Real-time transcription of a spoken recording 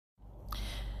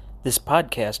This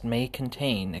podcast may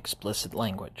contain explicit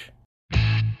language.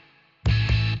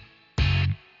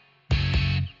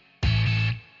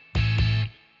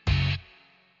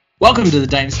 Welcome to the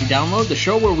Dynasty Download, the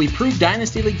show where we prove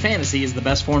Dynasty League Fantasy is the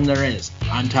best form there is.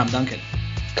 I'm Tom Duncan.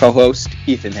 Co-host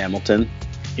Ethan Hamilton.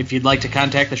 If you'd like to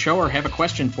contact the show or have a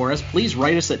question for us, please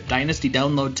write us at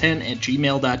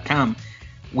dynastydownload10@gmail.com.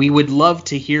 We would love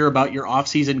to hear about your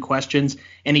off-season questions,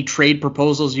 any trade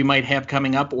proposals you might have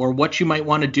coming up, or what you might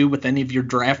want to do with any of your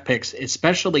draft picks,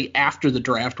 especially after the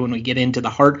draft when we get into the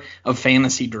heart of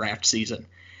fantasy draft season.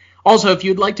 Also, if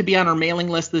you'd like to be on our mailing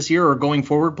list this year or going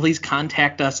forward, please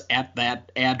contact us at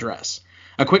that address.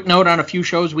 A quick note on a few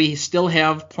shows we still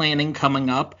have planning coming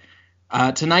up.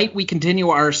 Tonight, we continue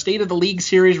our State of the League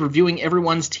series, reviewing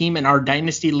everyone's team in our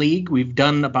Dynasty League. We've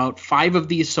done about 5 of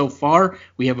these so far.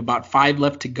 We have about 5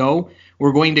 left to go.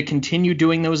 We're going to continue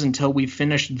doing those until we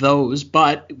finish those,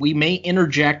 but we may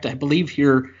interject, I believe,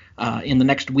 here in the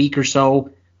next week or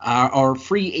so, our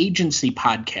free agency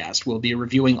podcast. Will be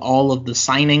reviewing all of the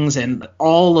signings and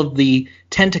all of the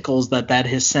tentacles that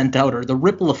has sent out, or the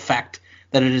ripple effect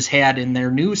that it has had in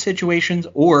their new situations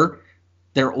or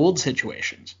their old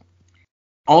situations.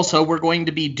 Also, we're going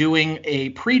to be doing a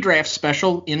pre-draft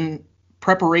special in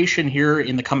preparation here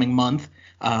in the coming month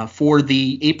for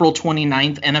the April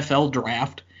 29th NFL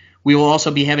draft. We will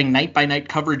also be having night-by-night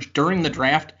coverage during the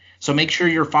draft, so make sure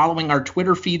you're following our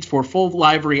Twitter feeds for full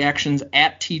live reactions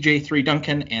at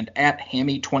TJ3Duncan and at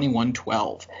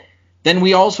Hammy2112. Then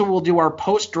we also will do our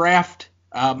post-draft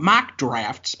mock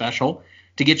draft special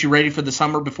to get you ready for the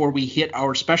summer before we hit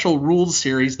our special rules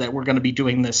series that we're going to be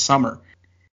doing this summer.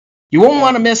 You won't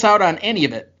want to miss out on any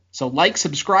of it, so like,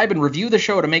 subscribe, and review the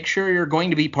show to make sure you're going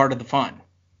to be part of the fun.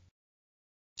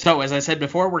 So, as I said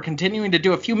before, we're continuing to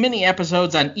do a few mini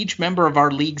episodes on each member of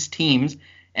our league's teams,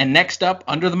 and next up,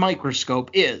 under the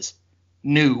microscope, is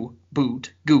New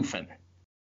Boot Goofin'.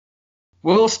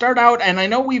 We'll start out, and I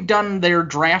know we've done their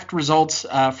draft results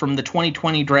from the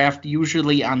 2020 draft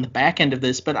usually on the back end of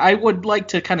this, but I would like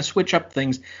to kind of switch up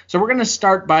things. So we're going to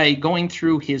start by going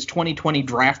through his 2020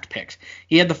 draft picks.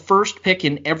 He had the first pick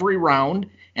in every round,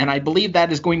 and I believe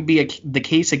that is going to be the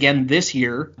case again this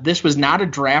year. This was not a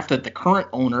draft that the current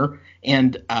owner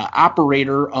and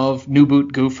operator of New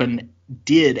Boot Goofin'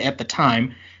 did at the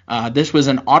time. This was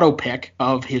an auto pick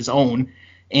of his own,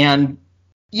 and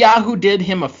Yahoo did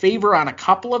him a favor on a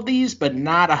couple of these, but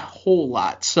not a whole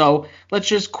lot. So let's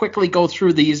just quickly go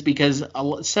through these because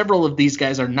several of these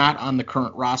guys are not on the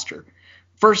current roster.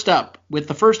 First up, with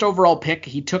the first overall pick,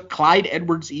 he took Clyde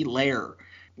Edwards-Helaire,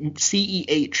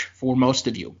 CEH for most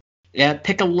of you. At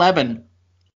pick 11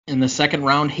 in the second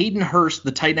round, Hayden Hurst,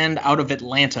 the tight end out of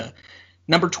Atlanta.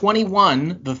 Number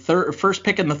 21, the first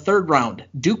pick in the third round,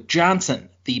 Duke Johnson,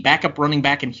 the backup running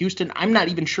back in Houston. I'm not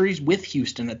even sure he's with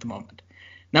Houston at the moment.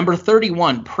 Number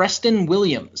 31, Preston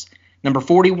Williams. Number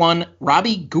 41,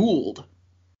 Robbie Gould.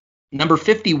 Number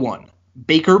 51,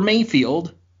 Baker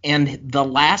Mayfield. And the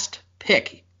last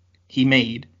pick he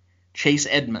made, Chase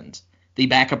Edmonds, the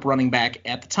backup running back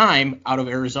at the time out of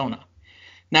Arizona.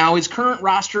 Now, his current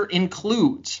roster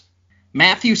includes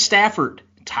Matthew Stafford,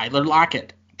 Tyler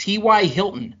Lockett, T.Y.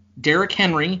 Hilton, Derrick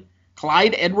Henry,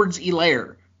 Clyde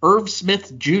Edwards-Helaire, Irv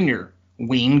Smith Jr.,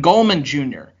 Wayne Gallman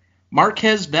Jr.,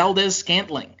 Marquez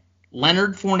Valdez-Scantling,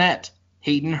 Leonard Fournette,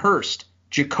 Hayden Hurst,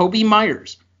 Jacoby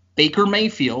Myers, Baker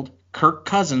Mayfield, Kirk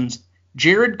Cousins,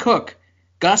 Jared Cook,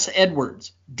 Gus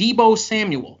Edwards, Deebo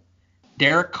Samuel,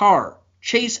 Derek Carr,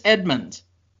 Chase Edmonds,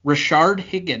 Rashard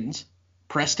Higgins,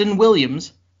 Preston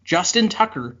Williams, Justin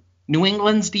Tucker, New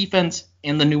England's defense,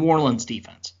 and the New Orleans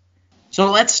defense.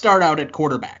 So let's start out at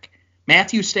quarterback.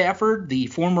 Matthew Stafford, the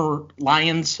former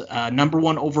Lions number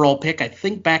 1 overall pick, I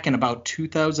think back in about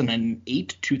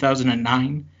 2008,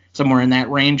 2009, somewhere in that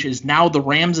range, is now the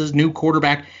Rams' new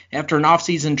quarterback after an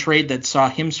offseason trade that saw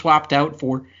him swapped out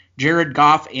for Jared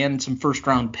Goff and some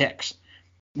first-round picks.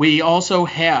 We also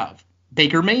have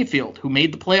Baker Mayfield, who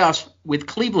made the playoffs with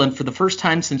Cleveland for the first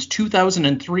time since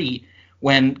 2003,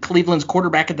 when Cleveland's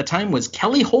quarterback at the time was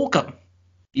Kelly Holcomb.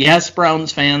 Yes,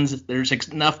 Browns fans, there's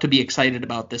enough to be excited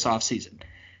about this offseason.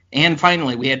 And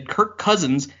finally, we had Kirk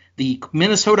Cousins, the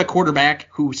Minnesota quarterback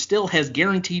who still has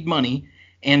guaranteed money,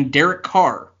 and Derek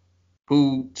Carr,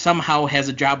 who somehow has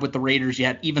a job with the Raiders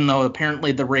yet, even though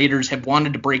apparently the Raiders have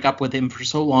wanted to break up with him for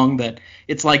so long that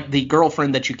it's like the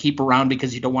girlfriend that you keep around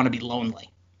because you don't want to be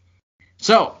lonely.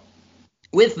 So,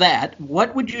 with that,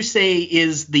 what would you say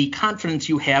is the confidence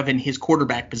you have in his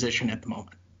quarterback position at the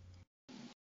moment?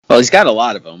 Well, he's got a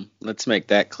lot of them. Let's make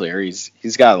that clear.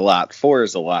 He's got a lot. 4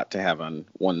 is a lot to have on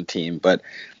one team, but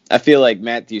I feel like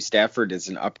Matthew Stafford is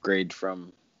an upgrade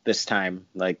from this time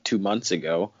like 2 months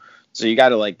ago. So you got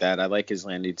to like that. I like his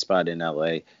landing spot in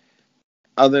LA.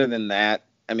 Other than that,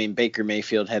 I mean, Baker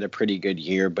Mayfield had a pretty good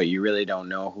year, but you really don't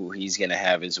know who he's going to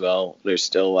have as well. There's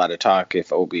still a lot of talk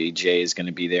if OBJ is going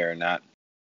to be there or not.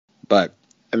 But,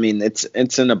 I mean,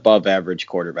 it's an above average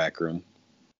quarterback room.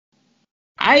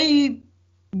 I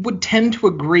would tend to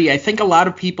agree. I think a lot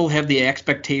of people have the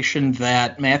expectation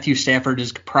that Matthew Stafford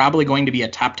is probably going to be a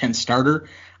top 10 starter.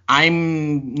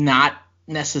 I'm not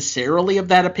necessarily of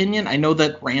that opinion. I know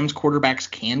that Rams quarterbacks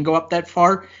can go up that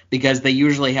far because they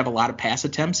usually have a lot of pass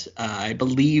attempts. I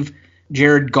believe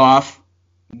Jared Goff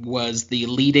was the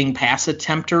leading pass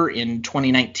attempter in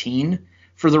 2019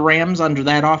 for the Rams under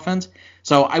that offense.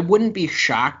 So I wouldn't be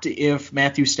shocked if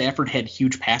Matthew Stafford had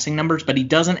huge passing numbers, but he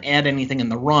doesn't add anything in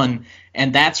the run,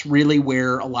 and that's really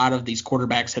where a lot of these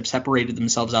quarterbacks have separated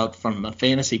themselves out from a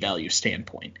fantasy value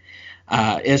standpoint.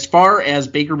 As far as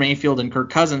Baker Mayfield and Kirk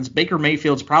Cousins, Baker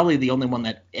Mayfield's probably the only one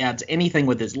that adds anything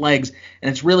with his legs, and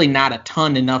it's really not a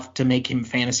ton enough to make him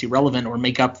fantasy relevant or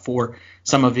make up for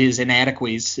some of his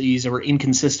inadequacies or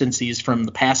inconsistencies from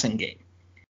the passing game.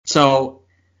 So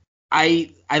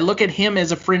I look at him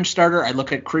as a fringe starter. I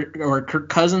look at Kirk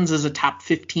Cousins as a top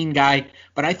 15 guy,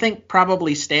 but I think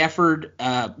probably Stafford,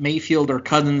 Mayfield, or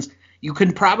Cousins, you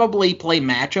can probably play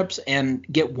matchups and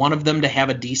get one of them to have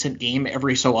a decent game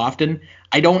every so often.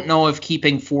 I don't know if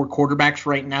keeping 4 quarterbacks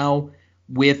right now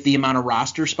with the amount of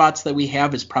roster spots that we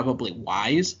have is probably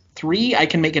wise. 3, I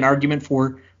can make an argument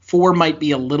for. 4 might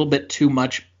be a little bit too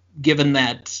much given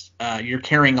that you're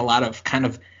carrying a lot of kind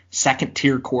of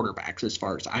second-tier quarterbacks as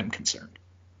far as I'm concerned.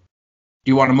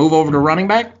 Do you want to move over to running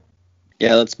back?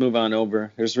 Yeah, let's move on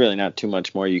over. There's really not too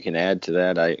much more you can add to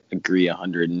that. I agree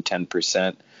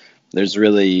 110%. There's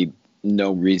really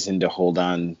no reason to hold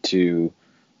on to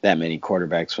that many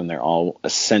quarterbacks when they're all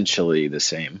essentially the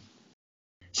same.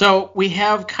 So we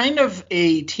have kind of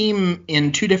a team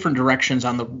in 2 different directions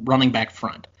on the running back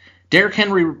front. Derrick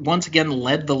Henry once again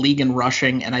led the league in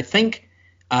rushing, and I think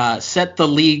set the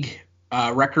league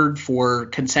record for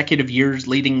consecutive years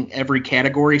leading every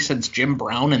category since Jim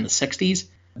Brown in the 60s.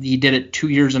 He did it 2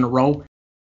 years in a row.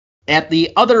 At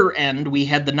the other end, we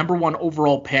had the number 1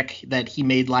 overall pick that he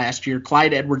made last year,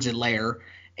 Clyde Edwards-Helaire,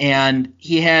 and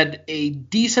he had a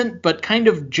decent but kind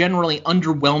of generally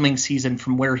underwhelming season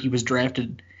from where he was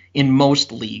drafted in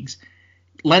most leagues.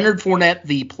 Leonard Fournette,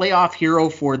 the playoff hero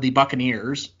for the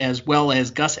Buccaneers, as well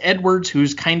as Gus Edwards,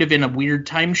 who's kind of in a weird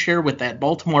timeshare with that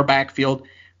Baltimore backfield,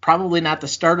 probably not the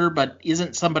starter, but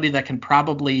isn't somebody that can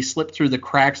probably slip through the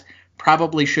cracks,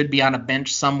 probably should be on a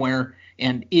bench somewhere,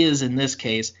 and is in this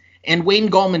case. And Wayne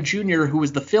Gallman Jr., who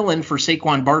was the fill-in for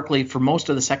Saquon Barkley for most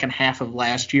of the second half of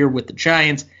last year with the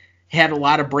Giants, had a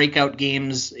lot of breakout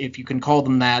games, if you can call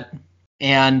them that,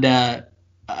 and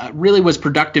really was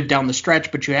productive down the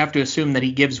stretch, but you have to assume that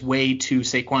he gives way to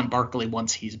Saquon Barkley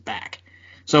once he's back.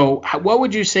 So what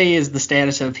would you say is the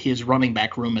status of his running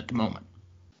back room at the moment?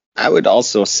 I would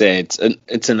also say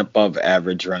it's an above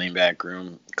average running back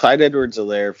room. Clyde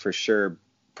Edwards-Helaire for sure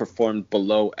performed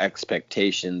below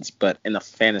expectations, but in a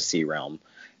fantasy realm,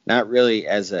 not really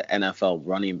as an NFL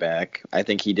running back. I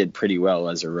think he did pretty well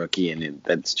as a rookie, and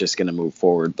that's just going to move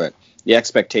forward. But the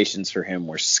expectations for him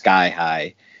were sky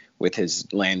high with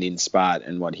his landing spot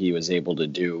and what he was able to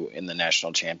do in the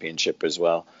national championship as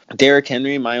well. Derrick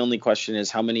Henry, my only question is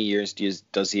how many years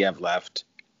does he have left?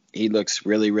 He looks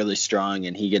really, really strong,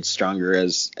 and he gets stronger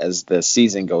as the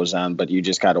season goes on, but you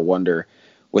just got to wonder,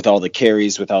 with all the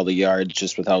carries, with all the yards,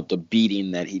 just without the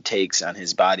beating that he takes on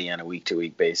his body on a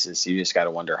week-to-week basis, you just got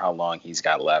to wonder how long he's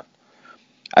got left.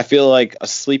 I feel like a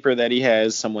sleeper that he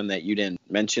has, someone that you didn't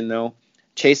mention, though,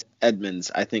 Chase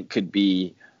Edmonds, I think could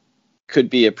be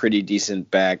a pretty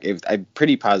decent back. I'm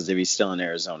pretty positive he's still in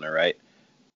Arizona, right?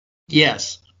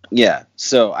 Yes. Yeah,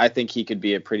 so I think he could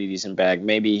be a pretty decent back.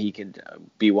 Maybe he could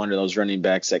be one of those running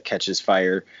backs that catches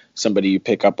fire, somebody you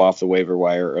pick up off the waiver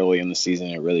wire early in the season.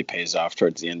 It really pays off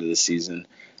towards the end of the season.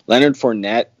 Leonard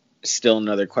Fournette, still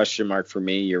another question mark for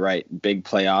me. You're right, big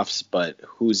playoffs, but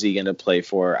who's he going to play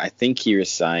for? I think he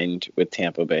resigned with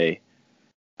Tampa Bay.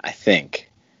 I think.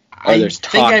 I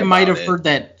think I might have heard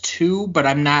that too, but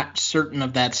I'm not certain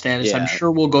of that status. Yeah. I'm sure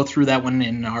we'll go through that one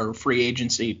in our free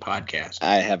agency podcast.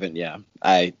 I haven't,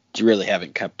 I really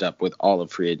haven't kept up with all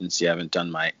of free agency. I haven't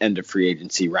done my end of free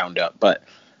agency roundup, but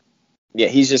yeah,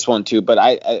 he's just one too. But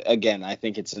I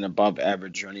think it's an above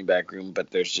average running back room, but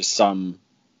there's just some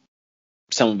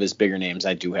of his bigger names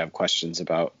I do have questions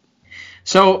about.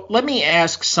 So let me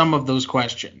ask some of those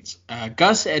questions.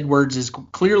 Gus Edwards is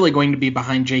clearly going to be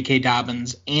behind J.K.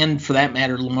 Dobbins and, for that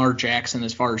matter, Lamar Jackson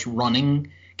as far as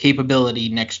running capability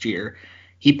next year.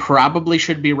 He probably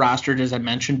should be rostered, as I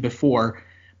mentioned before,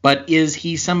 but is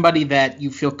he somebody that you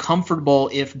feel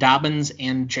comfortable if Dobbins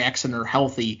and Jackson are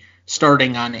healthy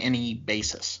starting on any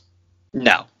basis?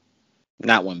 No,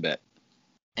 not one bit.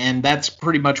 And that's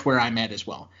pretty much where I'm at as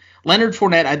well. Leonard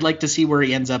Fournette, I'd like to see where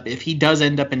he ends up. If he does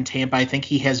end up in Tampa, I think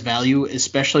he has value,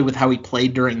 especially with how he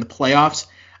played during the playoffs.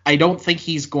 I don't think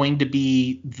he's going to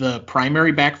be the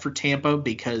primary back for Tampa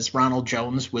because Ronald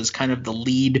Jones was kind of the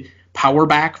lead power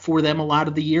back for them a lot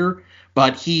of the year.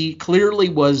 But he clearly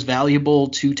was valuable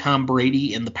to Tom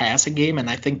Brady in the passing game, and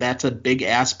I think that's a big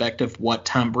aspect of what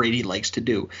Tom Brady likes to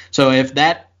do. So if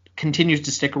that continues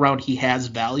to stick around, he has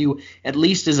value, at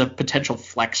least as a potential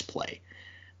flex play.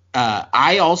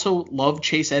 I also love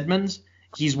Chase Edmonds.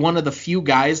 He's one of the few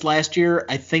guys last year,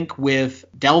 I think, with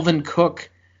Dalvin Cook,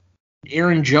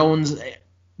 Aaron Jones,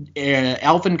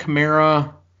 Alvin Kamara.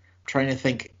 I'm trying to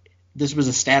think. This was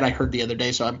a stat I heard the other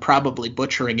day, so I'm probably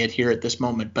butchering it here at this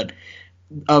moment. But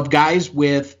of guys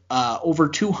with over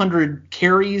 200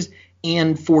 carries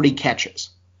and 40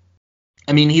 catches.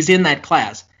 I mean, he's in that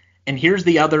class. And here's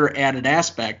the other added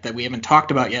aspect that we haven't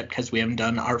talked about yet because we haven't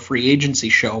done our free agency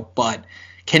show, but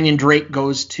Kenyon Drake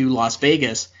goes to Las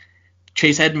Vegas.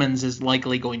 Chase Edmonds is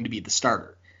likely going to be the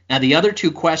starter. Now, the other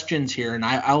two questions here, and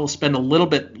I'll spend a little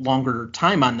bit longer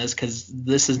time on this because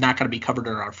this is not going to be covered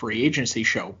in our free agency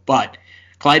show, but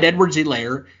Clyde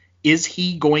Edwards-Helaire, is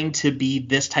he going to be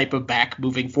this type of back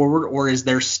moving forward, or is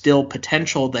there still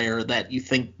potential there that you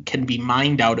think can be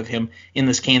mined out of him in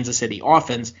this Kansas City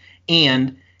offense?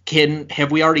 And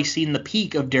have we already seen the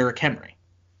peak of Derrick Henry?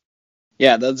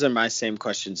 Yeah, those are my same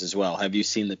questions as well. Have you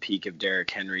seen the peak of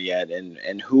Derrick Henry yet?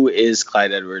 And who is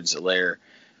Clyde Edwards-Helaire?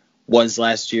 Was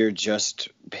last year just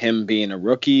him being a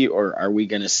rookie, or are we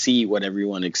going to see what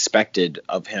everyone expected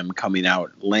of him coming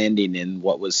out, landing in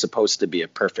what was supposed to be a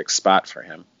perfect spot for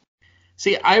him?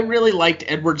 See, I really liked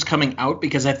Edwards coming out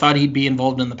because I thought he'd be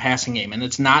involved in the passing game, and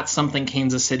it's not something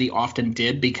Kansas City often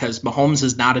did because Mahomes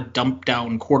is not a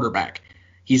dump-down quarterback.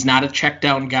 He's not a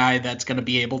check-down guy that's going to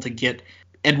be able to get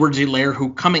Edwards-Helaire,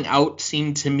 who coming out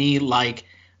seemed to me like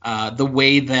the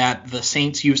way that the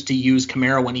Saints used to use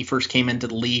Kamara when he first came into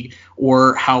the league,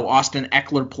 or how Austin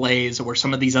Eckler plays, or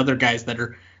some of these other guys that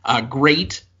are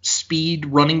great speed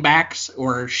running backs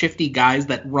or shifty guys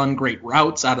that run great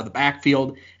routes out of the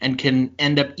backfield and can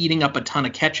end up eating up a ton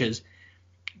of catches.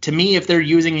 To me, if they're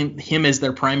using him as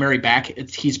their primary back,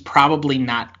 he's probably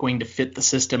not going to fit the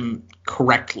system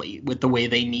correctly with the way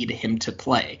they need him to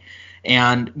play.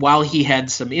 And while he had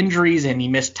some injuries and he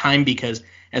missed time because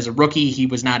as a rookie he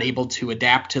was not able to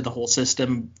adapt to the whole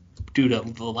system due to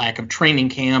the lack of training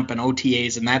camp and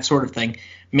OTAs and that sort of thing,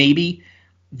 maybe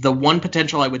the one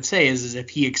potential I would say is if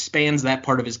he expands that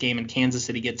part of his game and Kansas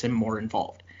City gets him more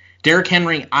involved. Derrick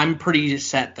Henry, I'm pretty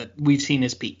set that we've seen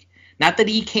his peak. Not that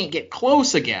he can't get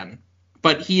close again,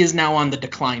 but he is now on the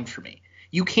decline for me.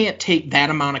 You can't take that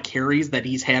amount of carries that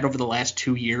he's had over the last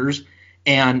 2 years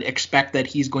and expect that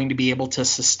he's going to be able to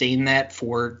sustain that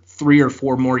for 3 or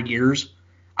 4 more years.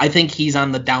 I think he's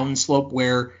on the downslope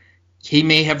where he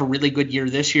may have a really good year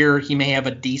this year. He may have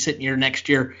a decent year next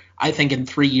year. I think in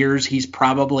 3 years, he's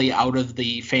probably out of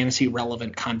the fantasy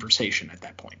relevant conversation at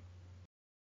that point.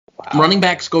 Wow. Running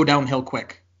backs go downhill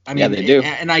quick. I mean, yeah, they do.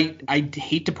 And I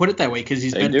hate to put it that way because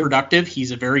he's been productive. He's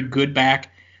a very good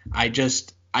back. I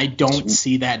don't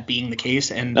see that being the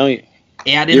case. And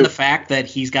add in the fact that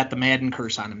he's got the Madden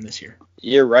curse on him this year.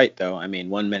 You're right, though. I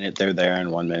mean, 1 minute they're there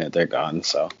and 1 minute they're gone.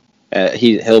 So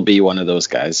he'll be one of those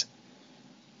guys.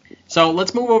 So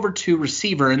let's move over to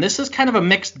receiver, and this is kind of a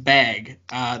mixed bag.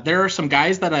 There are some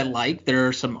guys that I like. There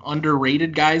are some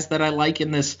underrated guys that I like in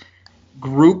this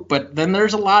group, but then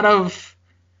there's a lot of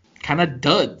kind of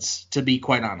duds, to be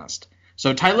quite honest.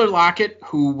 So Tyler Lockett,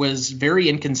 who was very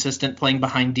inconsistent playing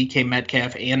behind DK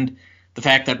Metcalf, and the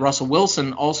fact that Russell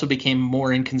Wilson also became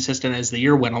more inconsistent as the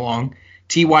year went along.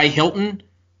 T.Y. Hilton,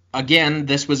 again,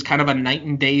 this was kind of a night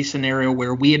and day scenario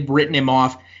where we had written him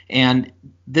off, and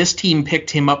this team picked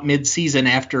him up mid-season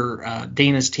after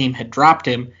Dana's team had dropped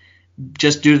him,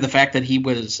 just due to the fact that he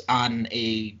was on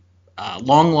a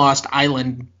long-lost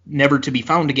island, never to be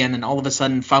found again, and all of a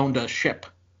sudden found a ship.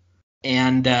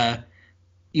 And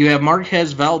you have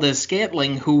Marquez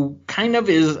Valdes-Scantling, who kind of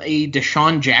is a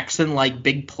Deshaun Jackson-like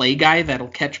big play guy that'll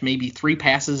catch maybe 3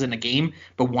 passes in a game,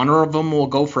 but one of them will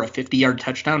go for a 50-yard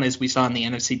touchdown, as we saw in the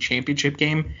NFC Championship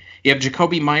game. You have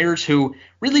Jacoby Myers, who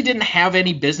really didn't have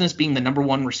any business being the number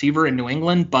 1 receiver in New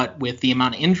England, but with the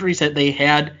amount of injuries that they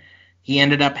had, he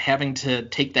ended up having to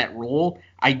take that role.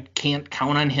 I can't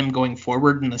count on him going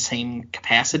forward in the same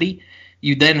capacity.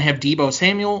 You then have Deebo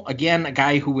Samuel, again, a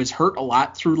guy who was hurt a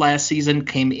lot through last season,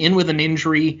 came in with an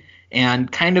injury,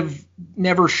 and kind of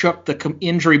never shook the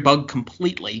injury bug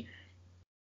completely,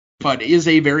 but is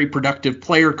a very productive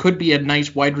player, could be a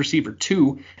nice wide receiver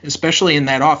too, especially in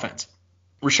that offense.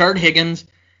 Rashard Higgins,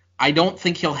 I don't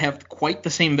think he'll have quite the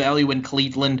same value in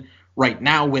Cleveland right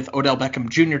now with Odell Beckham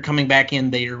Jr. coming back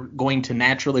in. They're going to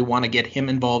naturally want to get him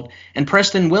involved. And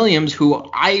Preston Williams, who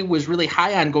I was really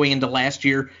high on going into last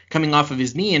year, coming off of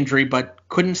his knee injury, but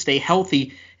couldn't stay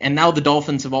healthy. And now the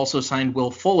Dolphins have also signed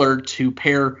Will Fuller to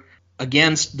pair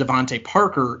against Devontae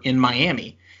Parker in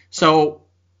Miami. So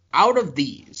out of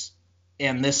these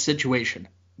and this situation,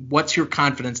 what's your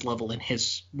confidence level in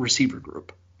his receiver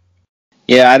group?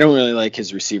 Yeah, I don't really like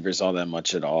his receivers all that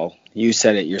much at all. You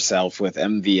said it yourself with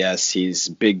MVS. He's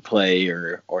big play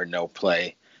or no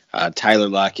play. Tyler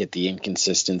Lockett, the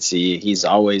inconsistency. He's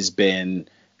always been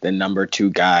the number 2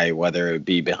 guy, whether it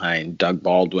be behind Doug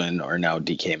Baldwin or now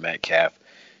DK Metcalf.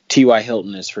 T.Y.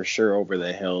 Hilton is for sure over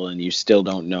the hill, and you still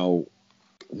don't know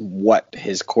what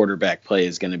his quarterback play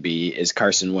is going to be. Is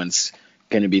Carson Wentz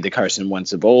going to be the Carson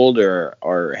Wentz of old,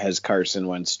 or has Carson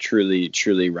Wentz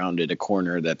truly rounded a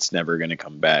corner that's never going to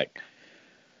come back?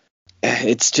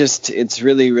 It's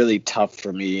really tough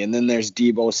for me. And then there's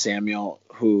Deebo Samuel,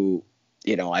 who,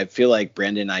 I feel like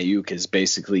Brandon Ayuk has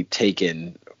basically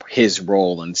taken his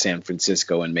role in San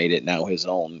Francisco and made it now his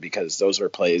own, because those were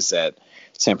plays that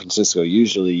San Francisco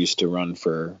usually used to run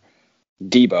for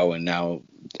Deebo, and now,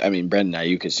 Brandon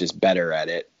Ayuk is just better at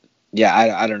it. Yeah,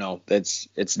 I don't know.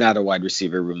 It's not a wide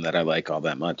receiver room that I like all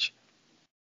that much.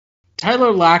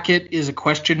 Tyler Lockett is a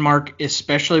question mark,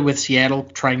 especially with Seattle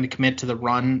trying to commit to the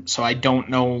run, so I don't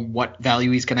know what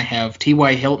value he's going to have.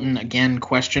 T.Y. Hilton, again,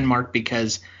 question mark,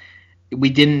 because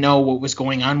we didn't know what was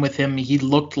going on with him. He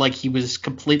looked like he was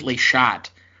completely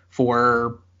shot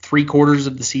for 3/4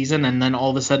 of the season, and then all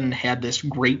of a sudden had this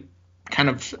great kind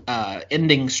of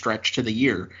ending stretch to the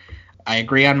year. I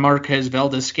agree on Marquez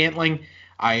Valdes-Scantling.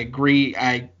 I agree.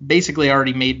 I basically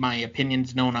already made my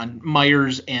opinions known on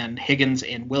Myers and Higgins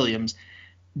and Williams.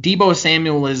 Deebo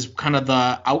Samuel is kind of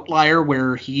the outlier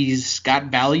where he's got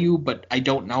value, but I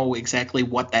don't know exactly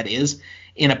what that is.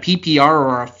 In a PPR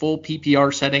or a full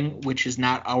PPR setting, which is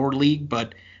not our league,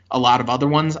 but a lot of other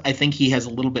ones, I think he has a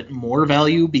little bit more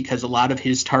value because a lot of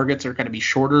his targets are going to be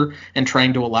shorter and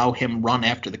trying to allow him run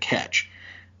after the catch.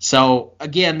 So,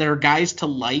 again, there are guys to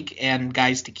like and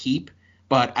guys to keep,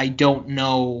 but I don't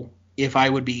know if I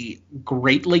would be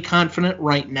greatly confident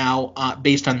right now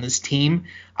based on this team.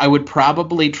 I would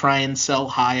probably try and sell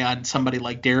high on somebody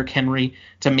like Derrick Henry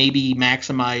to maybe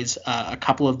maximize a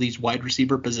couple of these wide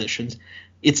receiver positions.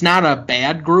 It's not a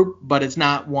bad group, but it's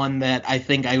not one that I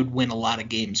think I would win a lot of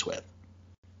games with.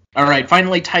 All right,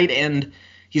 finally, tight end.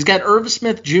 He's got Irv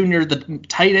Smith Jr., the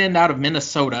tight end out of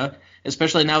Minnesota,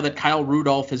 especially now that Kyle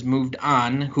Rudolph has moved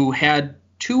on, who had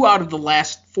 2 out of the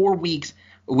last 4 weeks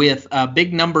with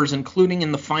big numbers, including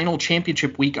in the final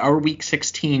championship week, our week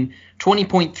 16,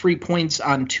 20.3 points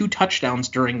on 2 touchdowns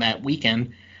during that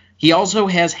weekend. He also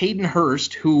has Hayden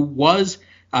Hurst, who was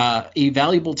a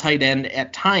valuable tight end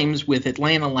at times with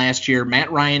Atlanta last year.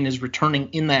 Matt Ryan is returning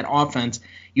in that offense.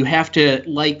 You have to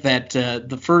like that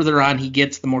the further on he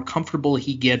gets, the more comfortable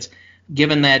he gets,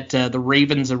 given that the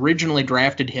Ravens originally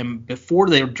drafted him before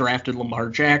they drafted Lamar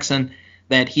Jackson,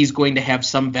 that he's going to have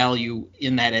some value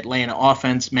in that Atlanta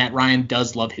offense. Matt Ryan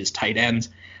does love his tight ends.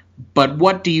 But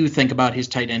what do you think about his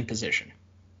tight end position?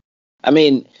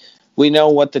 We know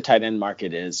what the tight end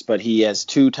market is, but he has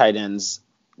 2 tight ends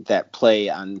that play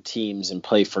on teams and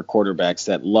play for quarterbacks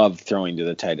that love throwing to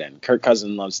the tight end. Kirk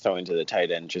Cousins loves throwing to the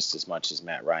tight end just as much as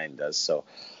Matt Ryan does. So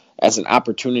as an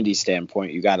opportunity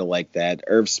standpoint, you got to like that.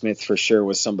 Irv Smith for sure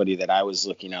was somebody that I was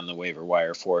looking on the waiver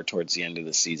wire for towards the end of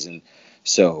the season.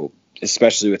 So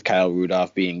especially with Kyle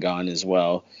Rudolph being gone as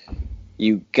well,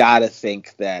 you got to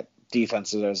think that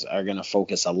defenses are going to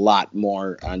focus a lot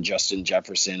more on Justin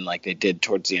Jefferson like they did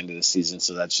towards the end of the season.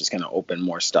 So that's just going to open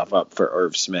more stuff up for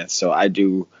Irv Smith. So I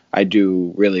do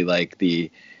really like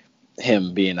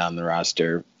him being on the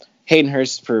roster. Hayden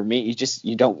Hurst, for me,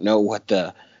 you don't know what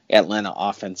the Atlanta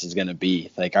offense is going to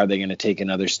be. Like, are they going to take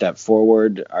another step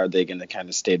forward? Are they going to kind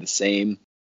of stay the same?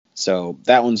 So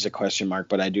that one's a question mark,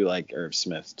 but I do like Irv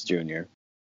Smith Jr.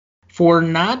 For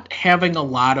not having a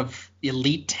lot of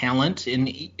elite talent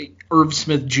in Irv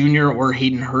Smith Jr. or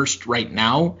Hayden Hurst right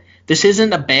now, this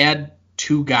isn't a bad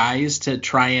 2 guys to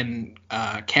try and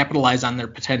capitalize on their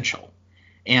potential.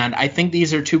 And I think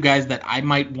these are 2 guys that I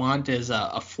might want as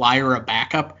a flyer, a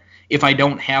backup, if I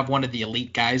don't have one of the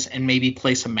elite guys, and maybe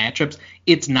play some matchups.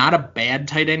 It's not a bad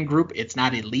tight end group. It's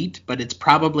not elite, but it's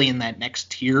probably in that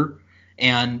next tier.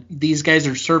 And these guys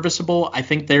are serviceable. I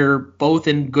think they're both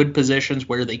in good positions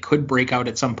where they could break out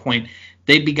at some point.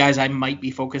 They'd be guys I might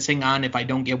be focusing on if I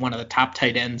don't get one of the top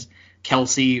tight ends,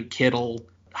 Kelsey, Kittle,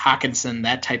 Hawkinson,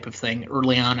 that type of thing,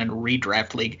 early on in a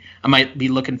redraft league. I might be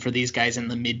looking for these guys in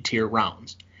the mid-tier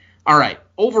rounds. All right,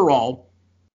 overall,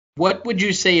 what would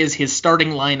you say is his starting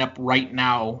lineup right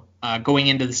now going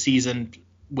into the season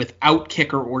without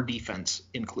kicker or defense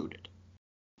included?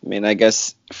 I mean, I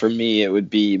guess for me it would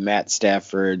be Matt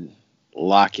Stafford,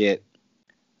 Lockett,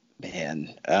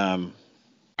 man.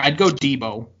 I'd go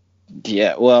Debo.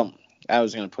 Yeah, well, I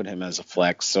was going to put him as a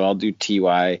flex, so I'll do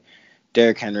T.Y.,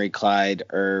 Derrick Henry, Clyde,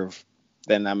 Irv.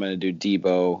 Then I'm going to do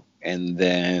Debo, and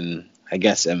then I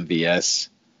guess MVS.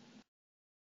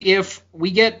 If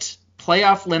we get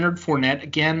playoff Leonard Fournette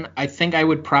again, I think I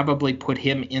would probably put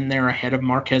him in there ahead of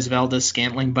Marquez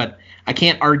Valdes-Scantling, but I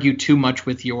can't argue too much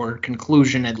with your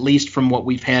conclusion, at least from what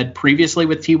we've had previously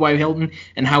with T.Y. Hilton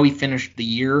and how he finished the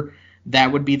year.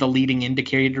 That would be the leading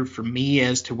indicator for me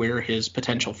as to where his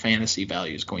potential fantasy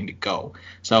value is going to go.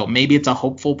 So maybe it's a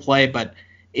hopeful play, but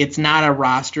it's not a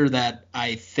roster that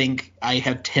I think I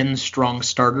have 10 strong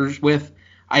starters with.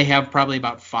 I have probably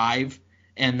about 5,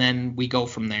 and then we go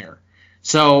from there.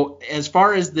 So as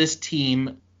far as this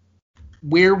team,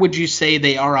 where would you say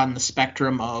they are on the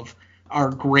spectrum of our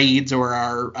grades or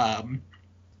our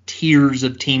tiers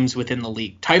of teams within the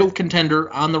league? Title contender,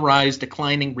 on the rise,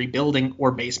 declining, rebuilding,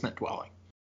 or basement dwelling?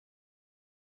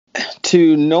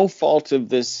 To no fault of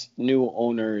this new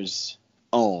owner's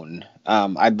own,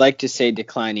 I'd like to say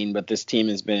declining, but this team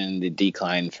has been in the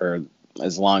decline for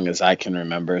as long as I can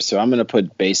remember. So I'm going to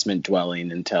put basement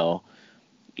dwelling until,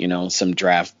 some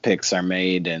draft picks are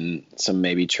made and some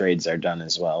maybe trades are done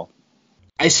as well.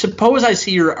 I suppose I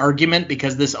see your argument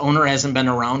because this owner hasn't been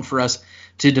around for us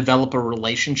to develop a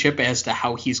relationship as to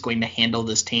how he's going to handle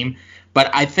this team.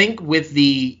 But I think with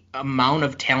the amount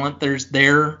of talent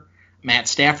there, Matt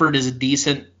Stafford is a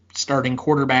decent starting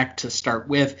quarterback to start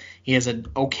with. He has an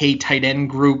okay tight end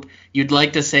group. You'd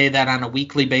like to say that on a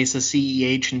weekly basis,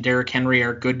 CEH and Derrick Henry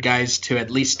are good guys to at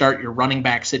least start your running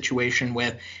back situation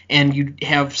with. And you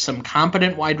have some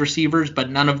competent wide receivers, but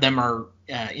none of them are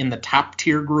in the top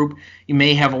tier group. You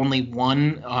may have only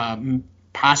one,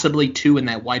 possibly 2 in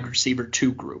that wide receiver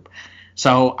 2 group.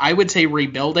 So I would say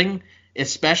rebuilding,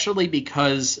 especially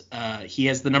because he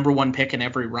has the number 1 pick in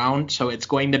every round. So it's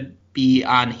going to be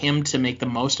on him to make the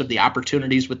most of the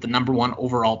opportunities with the number 1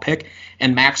 overall pick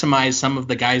and maximize some of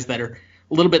the guys that are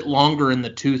a little bit longer in the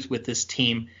tooth with this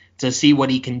team to see what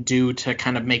he can do to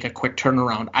kind of make a quick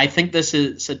turnaround. I think this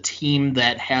is a team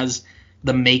that has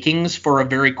the makings for a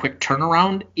very quick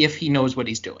turnaround if he knows what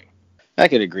he's doing. I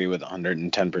could agree with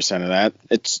 110% of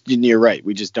that. You're right.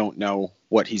 We just don't know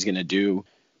what he's going to do,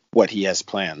 what he has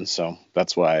planned. So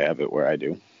that's why I have it where I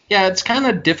do. Yeah, it's kind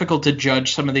of difficult to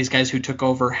judge some of these guys who took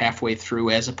over halfway through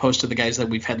as opposed to the guys that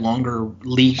we've had longer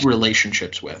league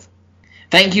relationships with.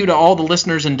 Thank you to all the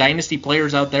listeners and Dynasty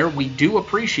players out there. We do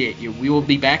appreciate you. We will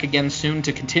be back again soon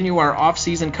to continue our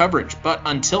off-season coverage. But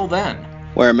until then,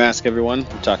 wear a mask, everyone.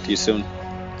 We'll talk to you soon.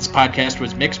 This podcast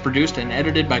was mixed, produced, and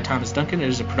edited by Thomas Duncan. It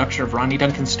is a production of Ronnie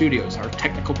Duncan Studios. Our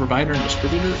technical provider and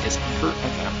distributor is Anchor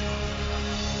FM.